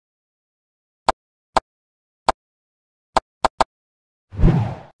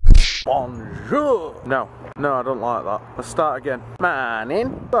Bonjour! No, I don't like that. Let's start again.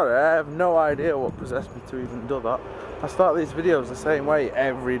 Morning. Sorry, I have no idea what possessed me to even do that. I start these videos the same way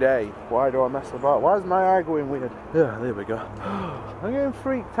every day. Why do I mess about? Why is my eye going weird? Yeah, there we go. I'm getting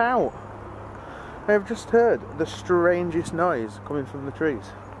freaked out. I have just heard the strangest noise coming from the trees.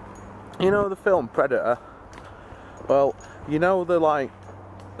 You know the film Predator? Well, you know the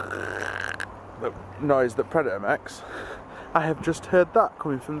noise that Predator makes? I have just heard that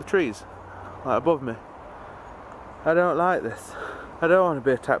coming from the trees, like above me. I don't like this. I don't want to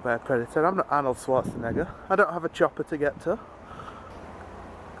be attacked by a predator. I'm not Arnold Schwarzenegger. I don't have a chopper to get to.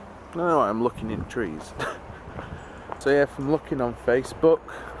 I know I'm looking in trees. So yeah, from looking on Facebook,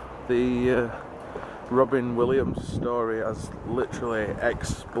 the Robin Williams story has literally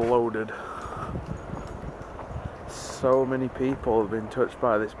exploded. So many people have been touched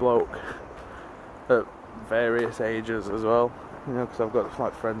by this bloke at various ages as well, you know, because I've got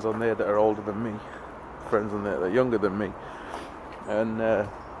like friends on there that are older than me, friends on there that are younger than me, and the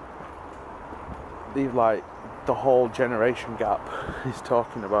whole generation gap is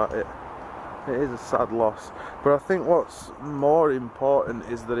talking about it. It is a sad loss, but I think what's more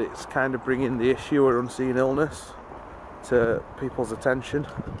important is that it's kind of bringing the issue of unseen illness to people's attention.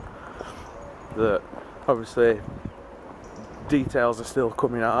 That obviously details are still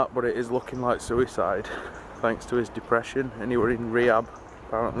coming out, but it is looking like suicide thanks to his depression, and he were in rehab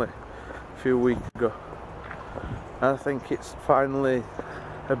apparently a few weeks ago. And I think it's finally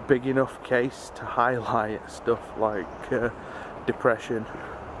a big enough case to highlight stuff like depression,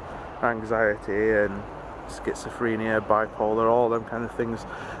 anxiety and schizophrenia, bipolar, all them kind of things,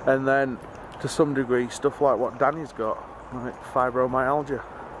 and then to some degree stuff like what Danny's got, like fibromyalgia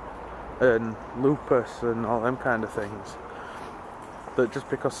and lupus and all them kind of things. That just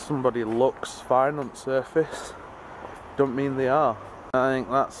because somebody looks fine on the surface don't mean they are. I think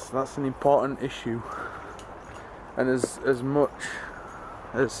that's an important issue, and as much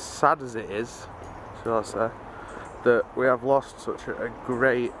as sad as it is, shall I say, that we have lost such a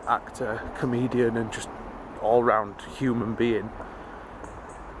great actor, comedian and just all-round human being,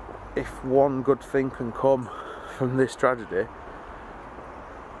 if one good thing can come from this tragedy,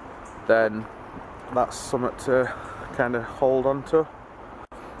 then that's something to kind of hold on to,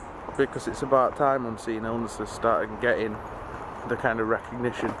 because it's about time unseen illnesses started getting the kind of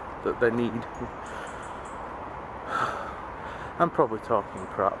recognition that they need. I'm probably talking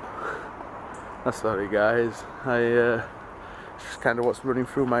crap. I'm sorry guys, it's just kind of what's running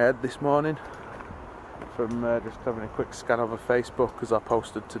through my head this morning from just having a quick scan over Facebook, because I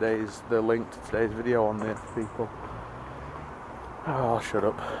posted the link to today's video on there for people. Oh, shut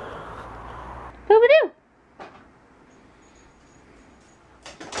up. Boo-ba-doo!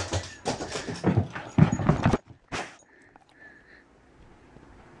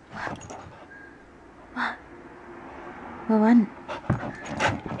 Wawan.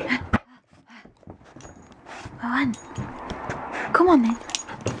 Wawan. Come on then.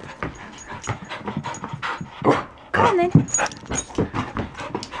 Come on then.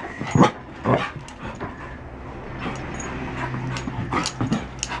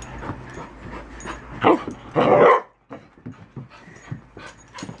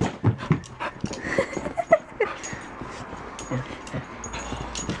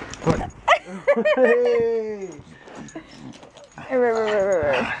 Hey!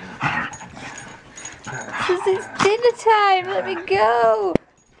 It's dinner time, let me go.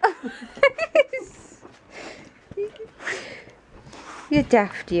 You're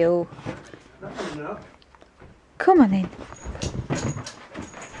daft, you. Come on in.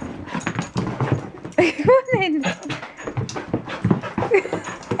 Come on in.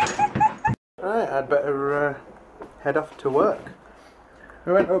 Right, I'd better head off to work.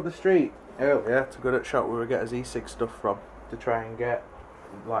 We went up the street earlier to go to the shop where we get his e-cig stuff from, to try and get,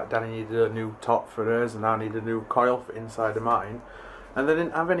 like, Danny needed a new top for hers and I needed a new coil for inside of mine, and they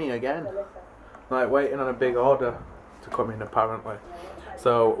didn't have any again, like waiting on a big order to come in apparently.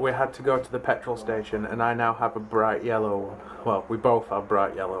 So we had to go to the petrol station, and I now have a bright yellow one. Well, we both have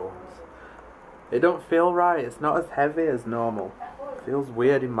bright yellow ones. It don't feel right, it's not as heavy as normal. It feels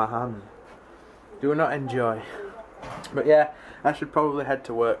weird in my hand. Do not enjoy. But yeah, I should probably head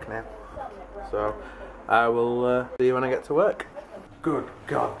to work now. So I will see you when I get to work. Good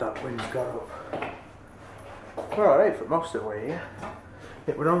God, that wind's got up. We're alright for most of the way here.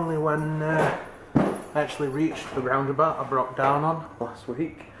 It was only when I actually reached the roundabout I broke down on last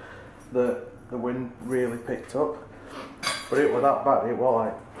week that the wind really picked up. But it was that bad, it was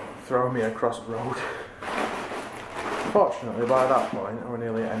like throwing me across the road. Fortunately, by that point I was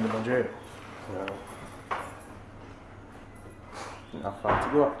nearly at the end of my journey. So How far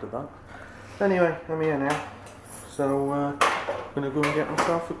to go after that. Anyway, I'm here now. So, I'm going to go and get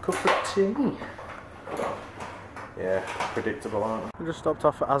myself a cup of tea. Yeah, predictable, aren't I? I just stopped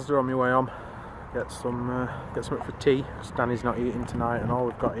off at Asda on my way home. Get something for tea. Danny's not eating tonight, and all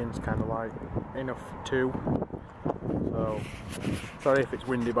we've got in is kind of like enough for two. So, sorry if it's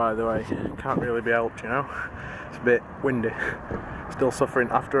windy, by the way. Can't really be helped, you know. It's a bit windy. Still suffering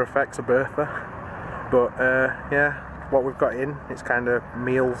after effects of Bertha. But yeah, what we've got in, it's kind of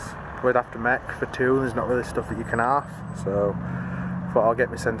meals we'd have to make for two. There's not really stuff that you can half. So, thought I'll get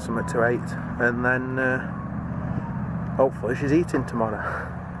me send something to eat, and then hopefully she's eating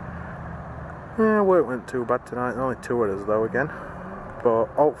tomorrow. Yeah, work went too bad tonight. Only two of us though again. But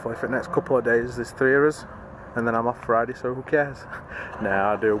hopefully for the next couple of days there's three of us, and then I'm off Friday, so who cares?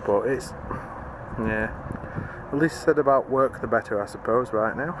 Nah, I do, but it's, yeah. The least said about work the better, I suppose,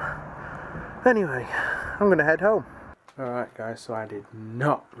 right now. Anyway, I'm gonna head home. Alright guys, so I did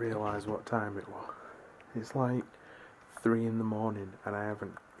not realise what time it was. It's like 3 in the morning and I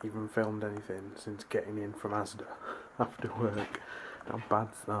haven't even filmed anything since getting in from Asda after work. How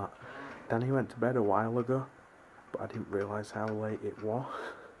bad's that? Danny went to bed a while ago, but I didn't realise how late it was.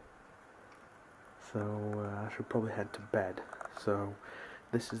 So I should probably head to bed. So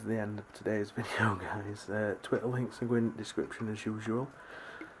this is the end of today's video, guys. Twitter links are going in the description as usual.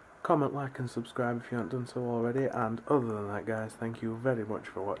 Comment, like and subscribe if you haven't done so already. And other than that, guys, thank you very much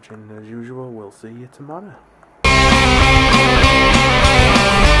for watching. As usual, we'll see you tomorrow.